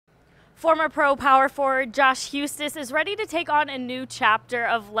Former pro power forward Josh Huestis is ready to take on a new chapter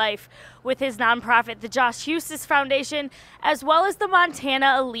of life with his nonprofit, the Josh Huestis Foundation, as well as the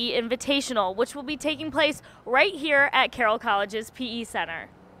Montana Elite Invitational, which will be taking place right here at Carroll College's PE Center.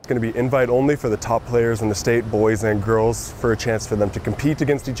 It's going to be invite only for the top players in the state, boys and girls, for a chance for them to compete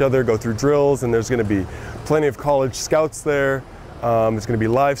against each other, go through drills, and there's going to be plenty of college scouts there. It's going to be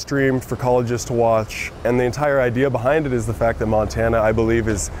live streamed for colleges to watch, and the entire idea behind it is the fact that Montana, I believe,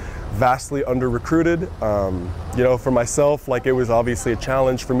 is vastly under-recruited. For myself, it was obviously a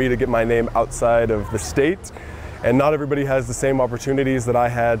challenge for me to get my name outside of the state, and not everybody has the same opportunities that I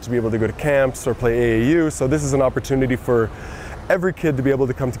had to be able to go to camps or play AAU, so this is an opportunity for every kid to be able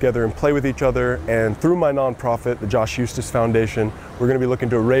to come together and play with each other. And through my nonprofit, the Josh Huestis Foundation, we're going to be looking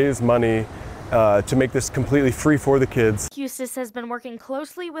to raise money to make this completely free for the kids. Huestis has been working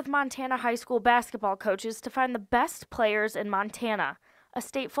closely with Montana high school basketball coaches to find the best players in Montana, a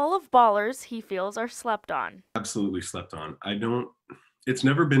state full of ballers he feels are slept on. Absolutely slept on. It's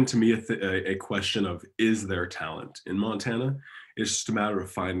never been to me a question of, is there talent in Montana? It's just a matter of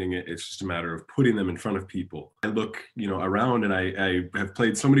finding it. It's just a matter of putting them in front of people. I look, around, and I have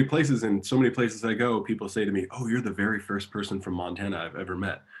played so many places, and so many places I go, people say to me, "Oh, you're the very first person from Montana I've ever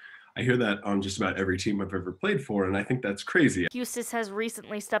met." I hear that on just about every team I've ever played for, and I think that's crazy. Huestis has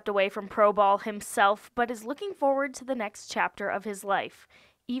recently stepped away from pro ball himself, but is looking forward to the next chapter of his life,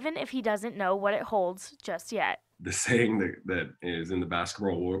 even if he doesn't know what it holds just yet. The saying that is in the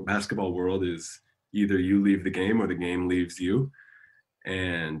basketball world is either you leave the game or the game leaves you.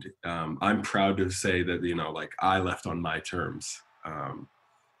 And I'm proud to say that, I left on my terms.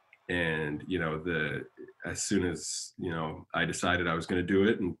 As soon as, I decided I was going to do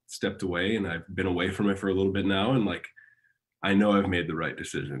it and stepped away, and I've been away from it for a little bit now. And I know I've made the right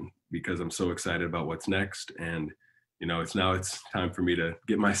decision because I'm so excited about what's next. And, it's time for me to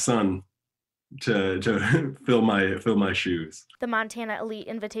get my son to fill my shoes. The Montana Elite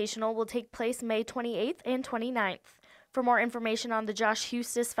Invitational will take place May 28th and 29th. For more information on the Josh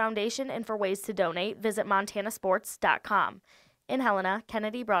Huestis Foundation and for ways to donate, visit montanasports.com. In Helena,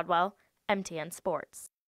 Kennedy Broadwell, MTN Sports.